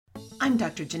I'm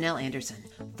Dr. Janelle Anderson,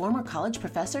 former college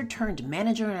professor turned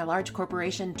manager in a large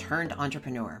corporation turned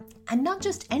entrepreneur. And not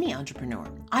just any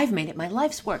entrepreneur. I've made it my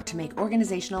life's work to make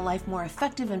organizational life more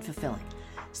effective and fulfilling.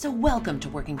 So welcome to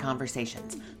Working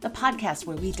Conversations, the podcast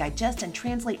where we digest and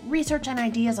translate research and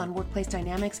ideas on workplace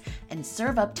dynamics and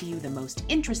serve up to you the most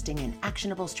interesting and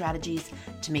actionable strategies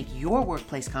to make your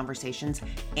workplace conversations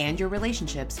and your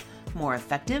relationships more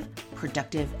effective,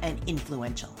 productive, and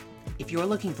influential. If you're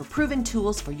looking for proven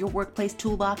tools for your workplace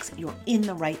toolbox, you're in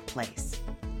the right place.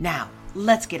 Now,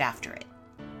 let's get after it.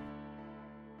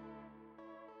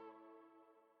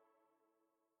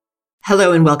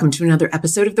 Hello and welcome to another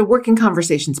episode of the Working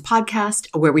Conversations podcast,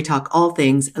 where we talk all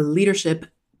things leadership,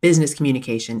 business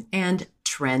communication, and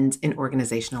trends in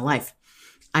organizational life.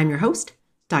 I'm your host,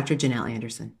 Dr. Janelle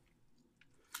Anderson.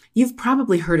 You've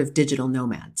probably heard of digital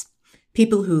nomads,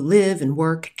 people who live and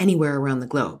work anywhere around the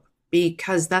globe,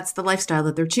 because that's the lifestyle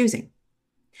that they're choosing.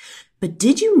 But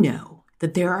did you know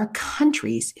that there are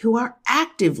countries who are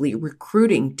actively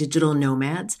recruiting digital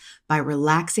nomads by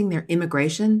relaxing their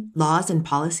immigration laws and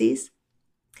policies?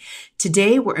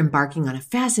 Today, we're embarking on a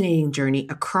fascinating journey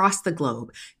across the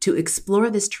globe to explore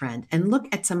this trend and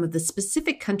look at some of the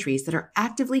specific countries that are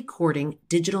actively courting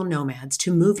digital nomads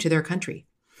to move to their country.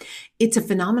 It's a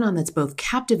phenomenon that's both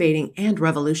captivating and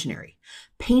revolutionary,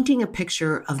 painting a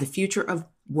picture of the future of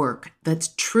work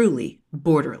that's truly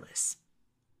borderless.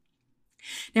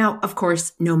 Now, of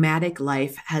course, nomadic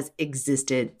life has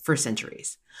existed for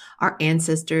centuries. Our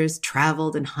ancestors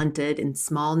traveled and hunted in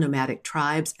small nomadic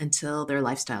tribes until their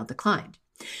lifestyle declined.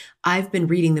 I've been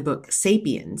reading the book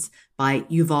Sapiens by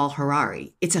Yuval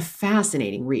Harari. It's a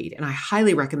fascinating read, and I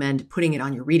highly recommend putting it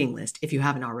on your reading list if you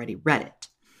haven't already read it.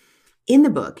 In the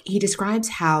book, he describes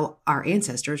how our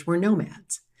ancestors were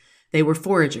nomads. They were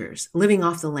foragers, living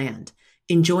off the land,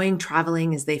 enjoying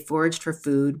traveling as they foraged for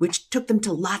food, which took them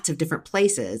to lots of different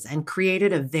places and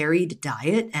created a varied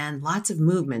diet and lots of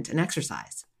movement and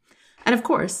exercise. And of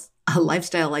course, a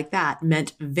lifestyle like that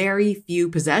meant very few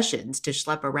possessions to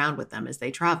schlep around with them as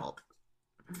they traveled.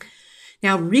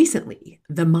 Now, recently,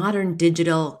 the modern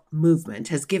digital movement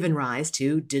has given rise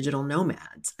to digital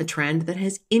nomads, a trend that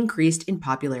has increased in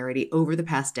popularity over the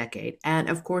past decade and,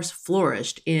 of course,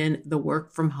 flourished in the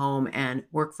work from home and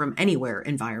work from anywhere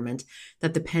environment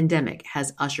that the pandemic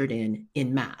has ushered in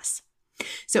masse.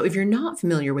 So if you're not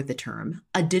familiar with the term,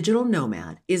 a digital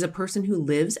nomad is a person who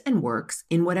lives and works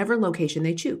in whatever location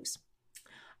they choose.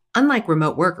 Unlike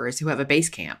remote workers who have a base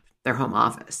camp, their home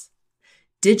office,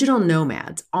 digital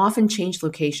nomads often change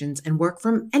locations and work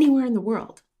from anywhere in the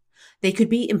world. They could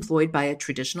be employed by a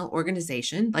traditional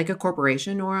organization like a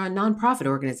corporation or a nonprofit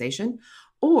organization,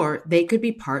 or they could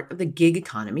be part of the gig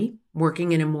economy,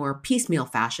 working in a more piecemeal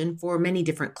fashion for many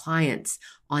different clients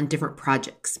on different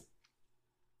projects.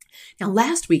 Now,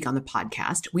 last week on the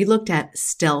podcast, we looked at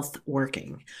stealth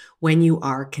working, when you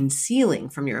are concealing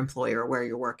from your employer where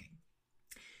you're working.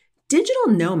 Digital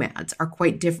nomads are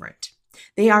quite different.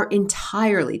 They are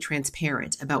entirely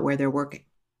transparent about where they're working.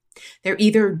 They're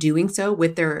either doing so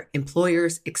with their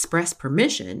employer's express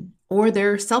permission, or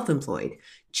they're self-employed,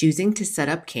 choosing to set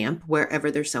up camp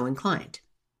wherever they're so inclined.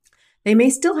 They may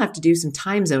still have to do some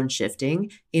time zone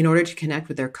shifting in order to connect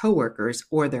with their coworkers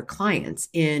or their clients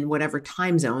in whatever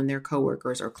time zone their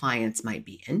coworkers or clients might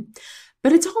be in,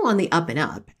 but it's all on the up and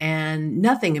up, and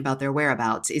nothing about their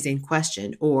whereabouts is in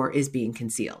question or is being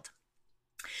concealed.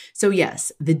 So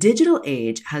yes, the digital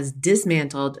age has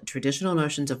dismantled traditional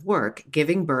notions of work,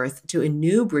 giving birth to a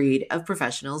new breed of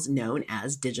professionals known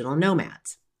as digital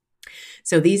nomads.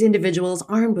 So these individuals,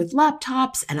 armed with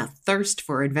laptops and a thirst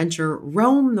for adventure,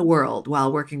 roam the world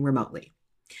while working remotely.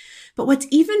 But what's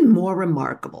even more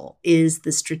remarkable is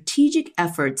the strategic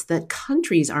efforts that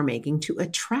countries are making to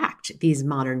attract these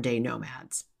modern-day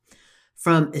nomads.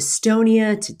 From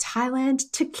Estonia to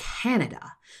Thailand to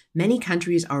Canada, many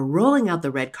countries are rolling out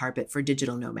the red carpet for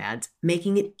digital nomads,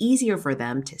 making it easier for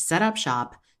them to set up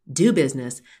shop, do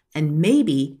business, and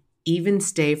maybe even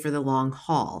stay for the long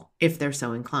haul if they're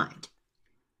so inclined.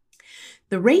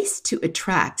 The race to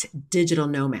attract digital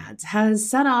nomads has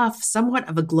set off somewhat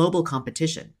of a global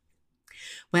competition.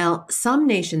 While some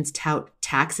nations tout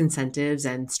tax incentives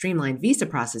and streamlined visa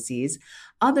processes,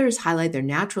 others highlight their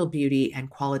natural beauty and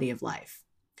quality of life.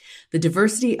 The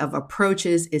diversity of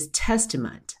approaches is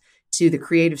testament to the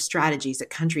creative strategies that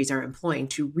countries are employing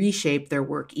to reshape their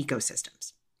work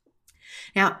ecosystems.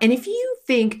 Now, and if you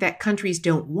think that countries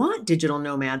don't want digital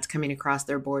nomads coming across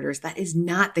their borders, that is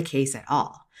not the case at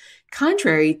all.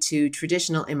 Contrary to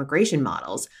traditional immigration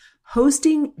models,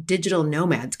 hosting digital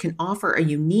nomads can offer a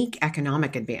unique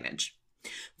economic advantage.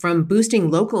 From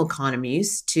boosting local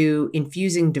economies to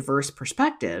infusing diverse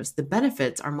perspectives, the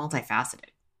benefits are multifaceted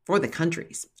for the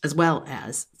countries as well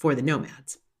as for the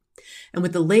nomads. And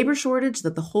with the labor shortage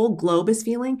that the whole globe is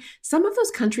feeling, some of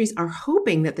those countries are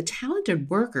hoping that the talented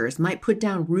workers might put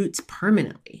down roots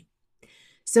permanently.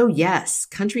 So yes,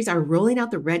 countries are rolling out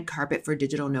the red carpet for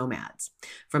digital nomads,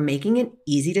 from making it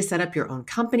easy to set up your own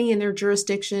company in their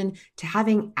jurisdiction to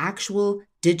having actual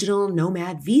digital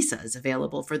nomad visas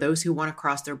available for those who want to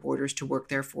cross their borders to work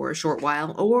there for a short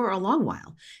while or a long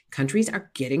while. Countries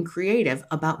are getting creative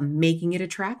about making it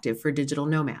attractive for digital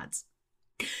nomads.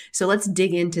 So let's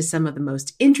dig into some of the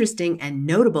most interesting and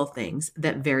notable things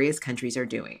that various countries are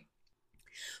doing.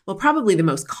 Well, probably the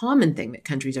most common thing that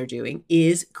countries are doing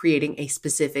is creating a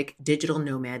specific digital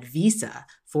nomad visa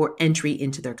for entry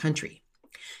into their country.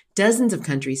 Dozens of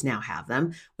countries now have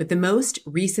them, with the most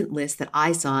recent list that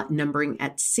I saw numbering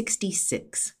at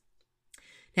 66.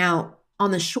 Now, on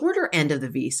the shorter end of the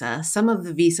visa, some of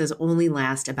the visas only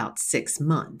last about 6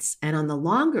 months. And on the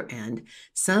longer end,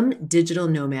 some digital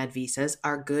nomad visas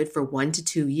are good for 1 to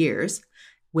 2 years,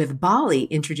 with Bali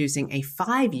introducing a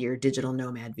 5-year digital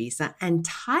nomad visa, and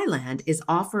Thailand is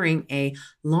offering a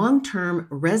long-term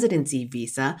residency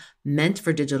visa meant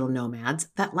for digital nomads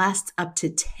that lasts up to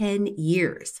 10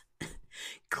 years.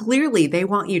 Clearly, they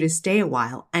want you to stay a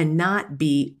while and not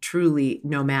be truly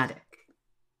nomadic.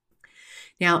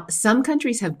 Now, some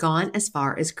countries have gone as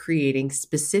far as creating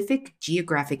specific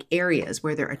geographic areas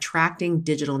where they're attracting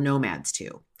digital nomads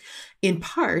to, in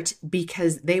part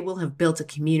because they will have built a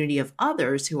community of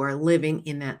others who are living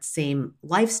in that same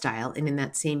lifestyle and in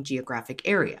that same geographic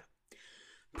area.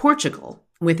 Portugal,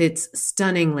 with its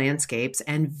stunning landscapes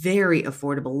and very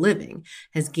affordable living,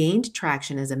 has gained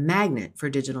traction as a magnet for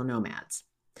digital nomads.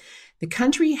 The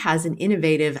country has an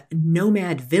innovative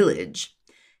nomad village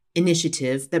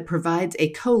initiative that provides a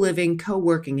co-living,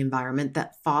 co-working environment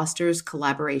that fosters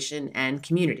collaboration and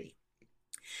community.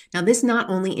 Now, this not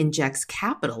only injects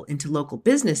capital into local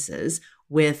businesses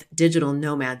with digital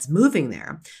nomads moving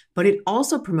there, but it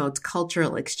also promotes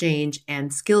cultural exchange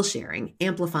and skill sharing,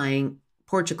 amplifying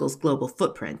Portugal's global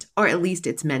footprint, or at least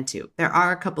it's meant to. There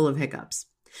are a couple of hiccups.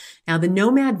 Now, the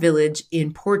nomad village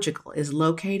in Portugal is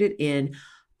located in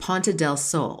Ponta del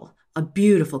Sol, a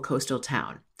beautiful coastal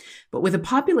town. But with a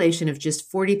population of just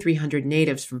 4,300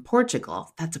 natives from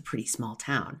Portugal, that's a pretty small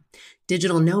town.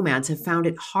 Digital nomads have found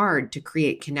it hard to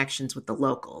create connections with the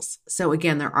locals. So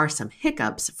again, there are some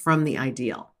hiccups from the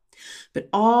ideal. But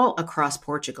all across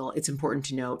Portugal, it's important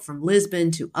to note, from Lisbon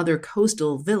to other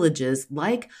coastal villages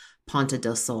like Ponta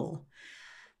del Sol,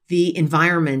 the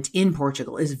environment in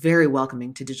Portugal is very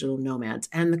welcoming to digital nomads,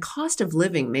 and the cost of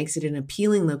living makes it an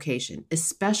appealing location,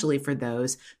 especially for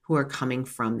those who are coming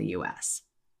from the US.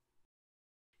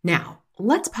 Now,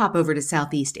 let's pop over to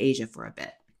Southeast Asia for a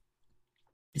bit.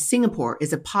 Singapore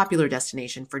is a popular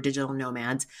destination for digital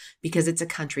nomads because it's a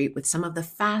country with some of the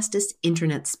fastest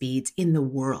internet speeds in the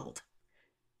world.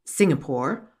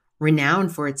 Singapore,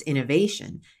 renowned for its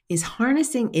innovation, is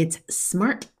harnessing its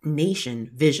Smart Nation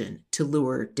vision to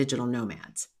lure digital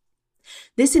nomads.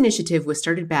 This initiative was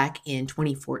started back in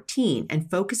 2014 and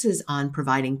focuses on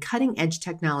providing cutting-edge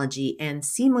technology and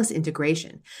seamless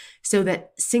integration so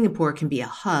that Singapore can be a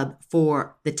hub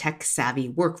for the tech-savvy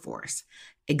workforce,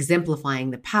 exemplifying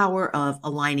the power of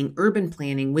aligning urban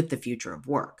planning with the future of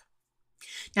work.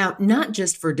 Now, not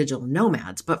just for digital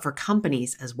nomads, but for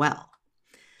companies as well.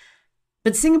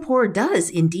 But Singapore does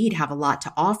indeed have a lot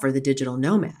to offer the digital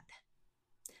nomad.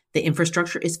 The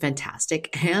infrastructure is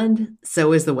fantastic, and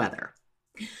so is the weather.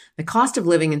 The cost of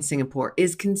living in Singapore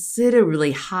is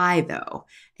considerably high, though,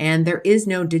 and there is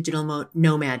no digital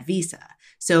nomad visa.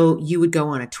 So you would go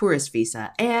on a tourist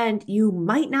visa, and you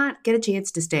might not get a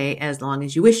chance to stay as long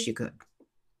as you wish you could.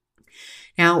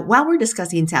 Now, while we're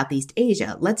discussing Southeast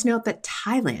Asia, let's note that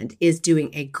Thailand is doing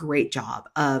a great job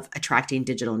of attracting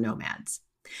digital nomads.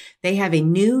 They have a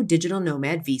new digital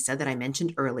nomad visa that I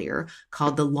mentioned earlier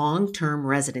called the long-term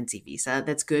residency visa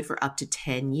that's good for up to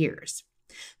 10 years.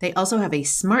 They also have a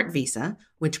smart visa,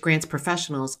 which grants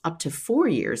professionals up to 4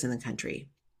 years in the country.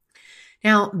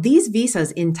 Now, these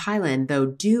visas in Thailand, though,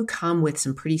 do come with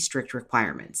some pretty strict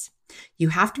requirements. You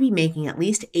have to be making at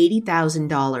least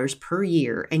 $80,000 per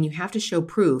year, and you have to show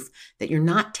proof that you're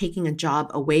not taking a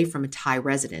job away from a Thai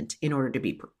resident in order to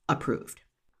be approved.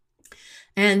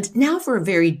 And now for a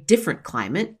very different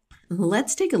climate,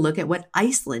 let's take a look at what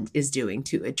Iceland is doing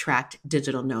to attract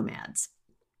digital nomads.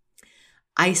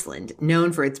 Iceland,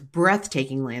 known for its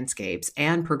breathtaking landscapes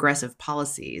and progressive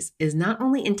policies, is not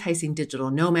only enticing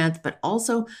digital nomads, but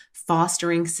also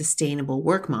fostering sustainable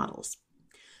work models.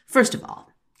 First of all,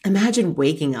 imagine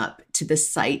waking up to the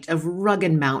sight of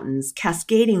rugged mountains,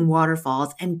 cascading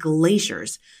waterfalls, and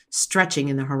glaciers stretching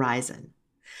in the horizon.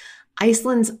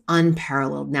 Iceland's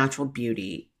unparalleled natural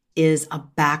beauty is a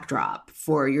backdrop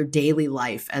for your daily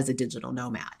life as a digital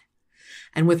nomad.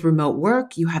 And with remote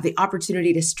work, you have the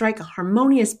opportunity to strike a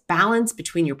harmonious balance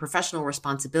between your professional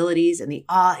responsibilities and the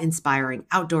awe-inspiring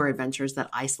outdoor adventures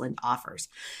that Iceland offers.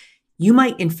 You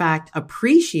might, in fact,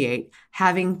 appreciate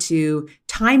having to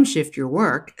time shift your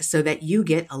work so that you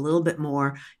get a little bit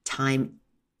more time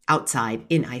outside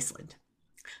in Iceland.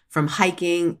 From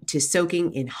hiking to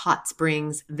soaking in hot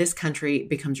springs, this country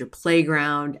becomes your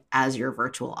playground as your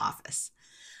virtual office.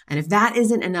 And if that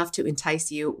isn't enough to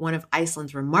entice you, one of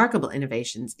Iceland's remarkable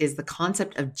innovations is the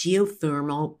concept of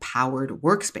geothermal-powered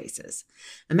workspaces.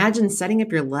 Imagine setting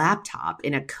up your laptop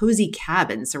in a cozy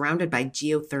cabin surrounded by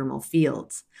geothermal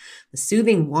fields. The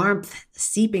soothing warmth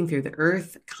seeping through the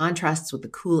earth contrasts with the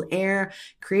cool air,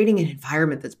 creating an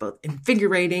environment that's both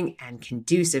invigorating and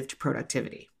conducive to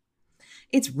productivity.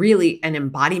 It's really an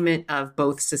embodiment of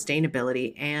both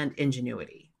sustainability and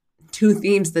ingenuity. Two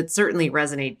themes that certainly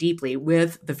resonate deeply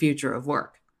with the future of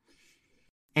work.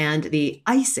 And the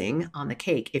icing on the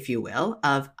cake, if you will,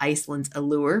 of Iceland's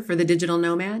allure for the digital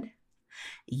nomad,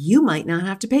 you might not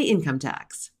have to pay income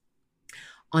tax.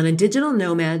 On a digital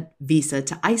nomad visa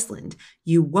to Iceland,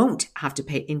 you won't have to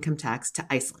pay income tax to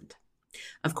Iceland.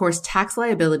 Of course, tax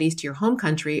liabilities to your home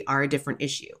country are a different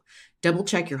issue. Double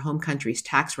check your home country's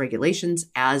tax regulations,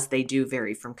 as they do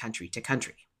vary from country to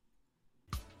country.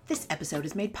 This episode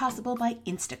is made possible by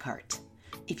Instacart.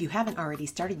 If you haven't already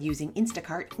started using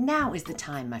Instacart, now is the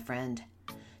time, my friend.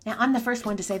 Now, I'm the first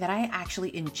one to say that I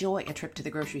actually enjoy a trip to the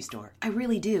grocery store. I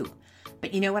really do.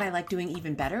 But you know what I like doing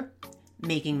even better?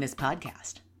 Making this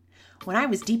podcast. When I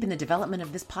was deep in the development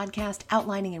of this podcast,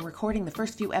 outlining and recording the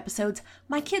first few episodes,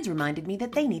 my kids reminded me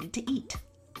that they needed to eat.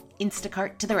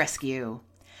 Instacart to the rescue.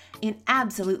 In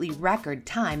absolutely record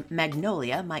time,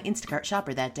 Magnolia, my Instacart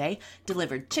shopper that day,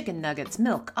 delivered chicken nuggets,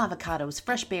 milk, avocados,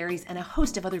 fresh berries, and a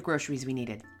host of other groceries we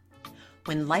needed.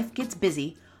 When life gets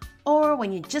busy, or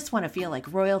when you just want to feel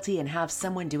like royalty and have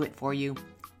someone do it for you,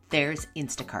 there's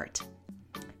Instacart.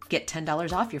 Get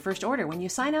 $10 off your first order when you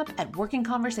sign up at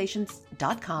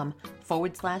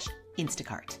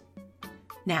workingconversations.com/Instacart.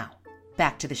 Now,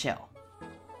 back to the show.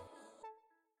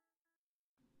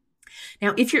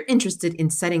 Now, if you're interested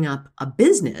in setting up a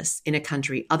business in a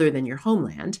country other than your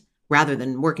homeland, rather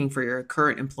than working for your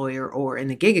current employer or in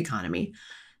the gig economy,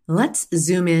 let's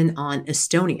zoom in on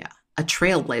Estonia, a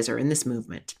trailblazer in this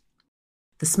movement.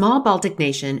 The small Baltic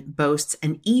nation boasts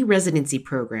an e-residency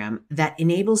program that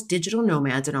enables digital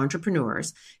nomads and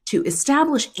entrepreneurs to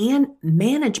establish and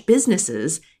manage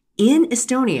businesses in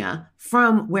Estonia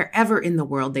from wherever in the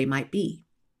world they might be.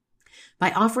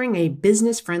 By offering a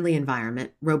business-friendly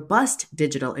environment, robust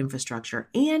digital infrastructure,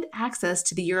 and access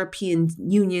to the European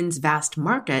Union's vast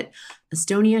market,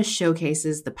 Estonia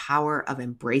showcases the power of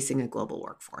embracing a global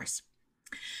workforce.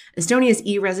 Estonia's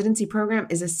e-residency program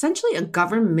is essentially a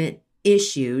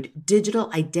government-issued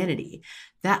digital identity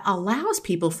that allows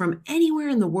people from anywhere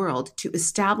in the world to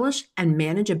establish and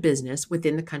manage a business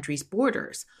within the country's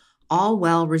borders, all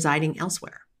while residing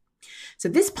elsewhere. So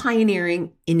this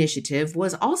pioneering initiative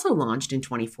was also launched in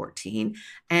 2014,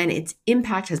 and its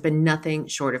impact has been nothing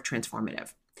short of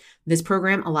transformative. This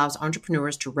program allows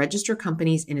entrepreneurs to register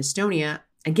companies in Estonia,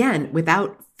 again,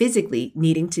 without physically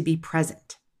needing to be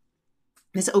present.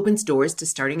 This opens doors to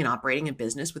starting and operating a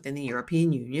business within the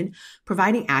European Union,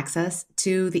 providing access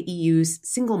to the EU's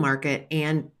single market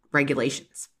and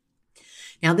regulations.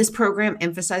 Now, this program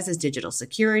emphasizes digital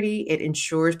security. It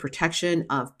ensures protection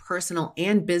of personal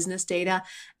and business data,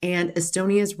 and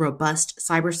Estonia's robust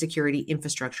cybersecurity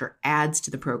infrastructure adds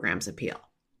to the program's appeal.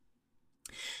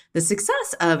 The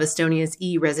success of Estonia's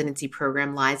e-residency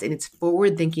program lies in its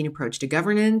forward-thinking approach to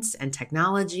governance and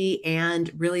technology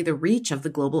and really the reach of the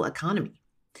global economy.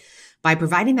 By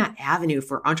providing that avenue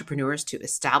for entrepreneurs to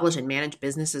establish and manage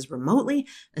businesses remotely,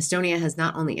 Estonia has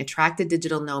not only attracted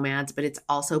digital nomads, but it's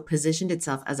also positioned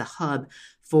itself as a hub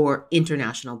for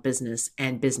international business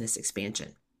and business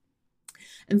expansion.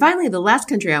 And finally, the last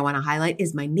country I want to highlight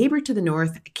is my neighbor to the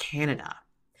north, Canada.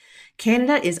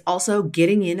 Canada is also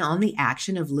getting in on the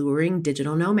action of luring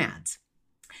digital nomads.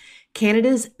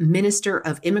 Canada's Minister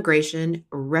of Immigration,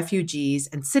 Refugees,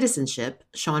 and Citizenship,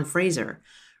 Sean Fraser,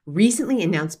 recently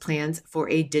announced plans for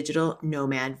a digital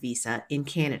nomad visa in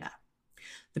Canada.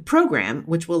 The program,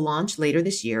 which will launch later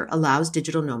this year, allows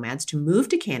digital nomads to move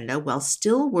to Canada while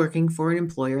still working for an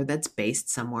employer that's based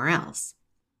somewhere else.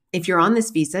 If you're on this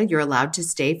visa, you're allowed to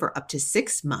stay for up to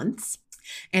 6 months,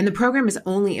 and the program is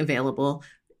only available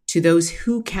to those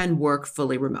who can work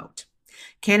fully remote.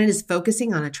 Canada is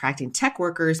focusing on attracting tech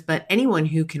workers, but anyone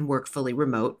who can work fully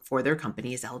remote for their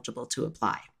company is eligible to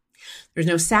apply. There's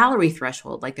no salary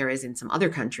threshold like there is in some other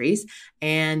countries,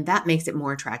 and that makes it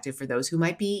more attractive for those who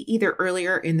might be either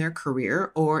earlier in their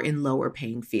career or in lower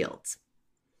paying fields.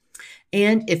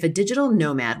 And if a digital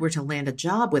nomad were to land a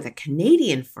job with a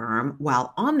Canadian firm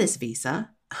while on this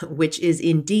visa, which is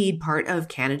indeed part of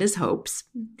Canada's hopes,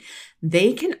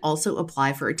 they can also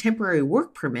apply for a temporary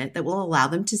work permit that will allow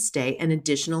them to stay an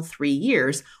additional 3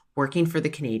 years working for the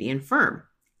Canadian firm.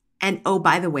 And oh,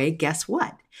 by the way, guess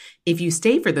what? If you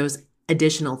stay for those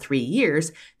additional 3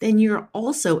 years, then you're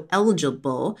also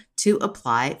eligible to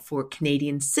apply for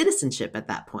Canadian citizenship at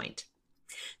that point.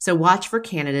 So watch for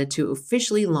Canada to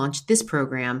officially launch this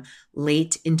program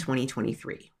late in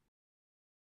 2023.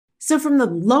 So from the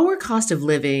lower cost of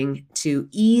living to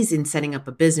ease in setting up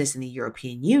a business in the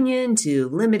European Union to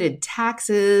limited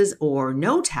taxes or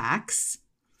no tax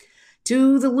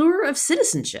to the lure of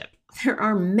citizenship, there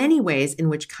are many ways in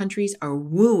which countries are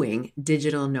wooing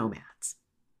digital nomads.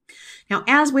 Now,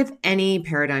 as with any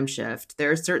paradigm shift,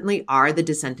 there certainly are the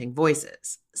dissenting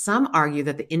voices. Some argue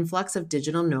that the influx of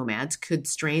digital nomads could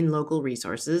strain local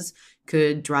resources,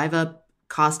 could drive up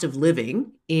cost of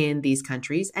living in these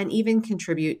countries, and even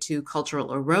contribute to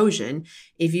cultural erosion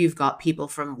if you've got people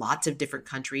from lots of different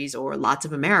countries or lots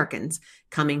of Americans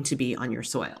coming to be on your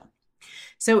soil.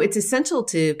 So it's essential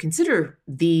to consider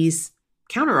these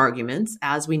counterarguments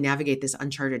as we navigate this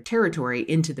uncharted territory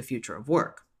into the future of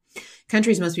work.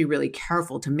 Countries must be really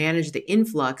careful to manage the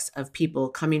influx of people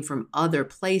coming from other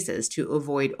places to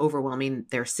avoid overwhelming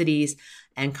their cities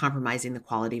and compromising the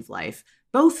quality of life,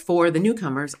 both for the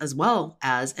newcomers as well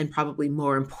as, and probably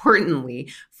more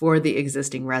importantly, for the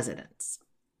existing residents.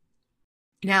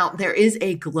 Now, there is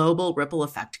a global ripple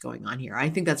effect going on here. I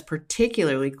think that's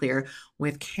particularly clear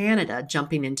with Canada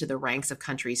jumping into the ranks of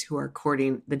countries who are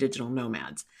courting the digital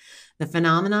nomads. The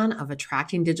phenomenon of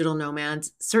attracting digital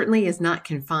nomads certainly is not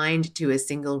confined to a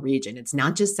single region. It's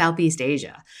not just Southeast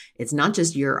Asia. It's not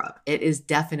just Europe. It is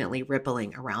definitely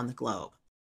rippling around the globe.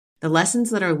 The lessons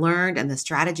that are learned and the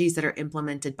strategies that are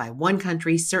implemented by one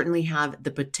country certainly have the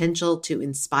potential to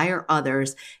inspire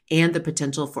others and the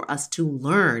potential for us to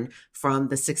learn from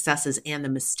the successes and the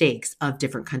mistakes of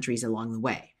different countries along the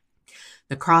way.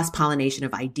 The cross-pollination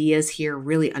of ideas here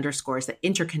really underscores the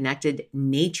interconnected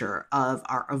nature of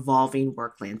our evolving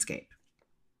work landscape.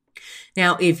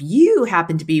 Now, if you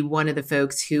happen to be one of the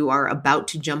folks who are about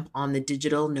to jump on the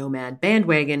digital nomad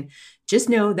bandwagon, just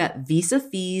know that visa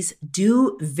fees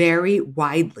do vary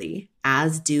widely,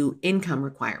 as do income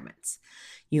requirements.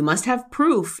 You must have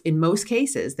proof in most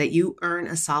cases that you earn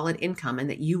a solid income and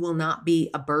that you will not be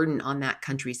a burden on that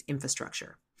country's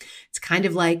infrastructure. It's kind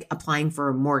of like applying for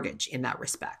a mortgage in that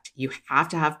respect. You have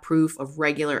to have proof of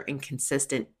regular and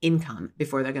consistent income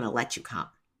before they're going to let you come.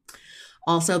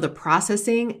 Also, the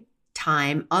processing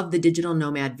time of the digital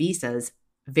nomad visas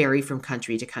vary from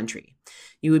country to country.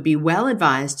 You would be well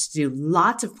advised to do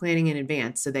lots of planning in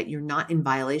advance so that you're not in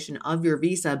violation of your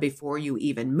visa before you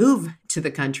even move to the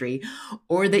country,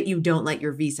 or that you don't let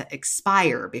your visa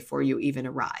expire before you even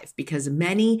arrive, because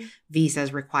many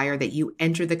visas require that you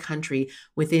enter the country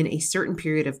within a certain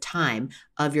period of time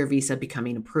of your visa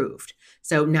becoming approved.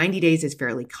 So 90 days is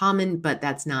fairly common, but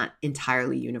that's not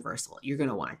entirely universal. You're going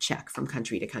to want to check from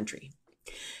country to country.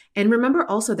 And remember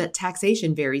also that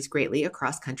taxation varies greatly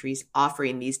across countries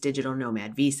offering these digital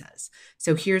nomad visas.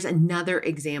 So here's another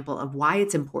example of why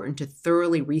it's important to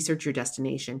thoroughly research your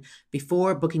destination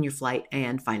before booking your flight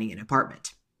and finding an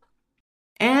apartment.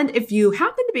 And if you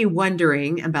happen to be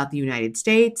wondering about the United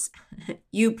States,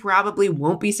 you probably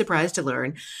won't be surprised to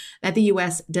learn that the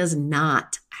US does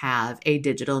not have a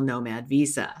digital nomad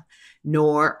visa,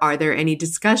 nor are there any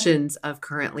discussions of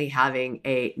currently having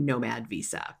a nomad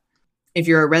visa. If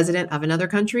you're a resident of another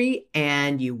country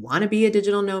and you want to be a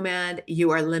digital nomad,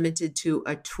 you are limited to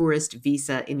a tourist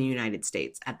visa in the United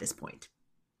States at this point.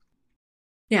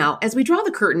 Now, as we draw the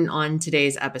curtain on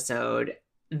today's episode,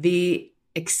 the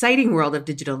exciting world of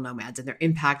digital nomads and their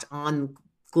impact on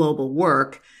global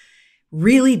work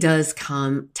really does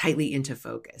come tightly into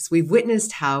focus. We've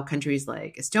witnessed how countries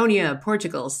like Estonia,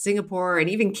 Portugal, Singapore, and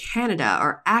even Canada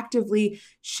are actively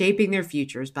shaping their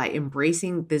futures by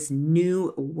embracing this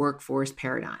new workforce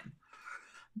paradigm.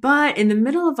 But in the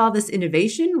middle of all this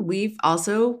innovation, we've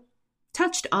also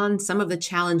touched on some of the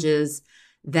challenges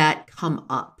that come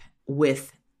up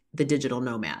with the digital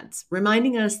nomads,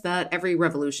 reminding us that every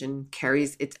revolution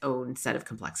carries its own set of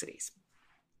complexities.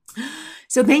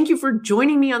 So thank you for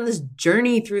joining me on this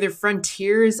journey through the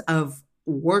frontiers of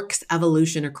work's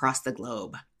evolution across the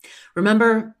globe.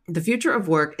 Remember, the future of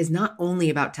work is not only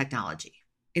about technology.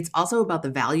 It's also about the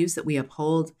values that we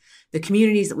uphold, the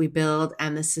communities that we build,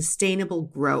 and the sustainable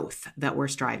growth that we're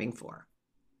striving for.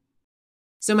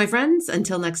 So, my friends,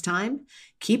 until next time,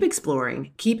 keep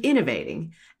exploring, keep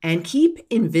innovating, and keep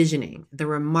envisioning the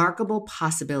remarkable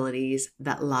possibilities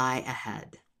that lie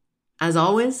ahead. As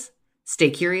always, stay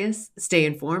curious, stay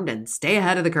informed, and stay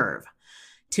ahead of the curve.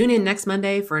 Tune in next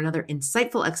Monday for another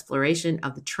insightful exploration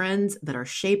of the trends that are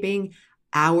shaping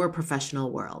our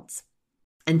professional worlds.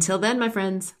 Until then, my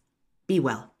friends, be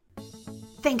well.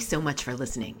 Thanks so much for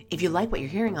listening. If you like what you're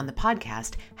hearing on the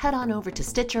podcast, head on over to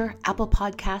Stitcher, Apple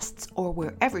Podcasts, or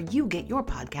wherever you get your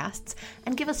podcasts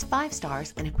and give us 5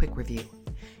 stars and a quick review.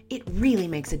 It really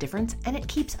makes a difference, and it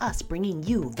keeps us bringing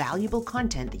you valuable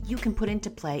content that you can put into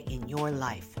play in your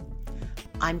life.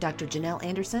 I'm Dr. Janelle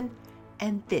Anderson,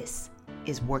 and this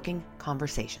is Working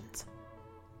Conversations.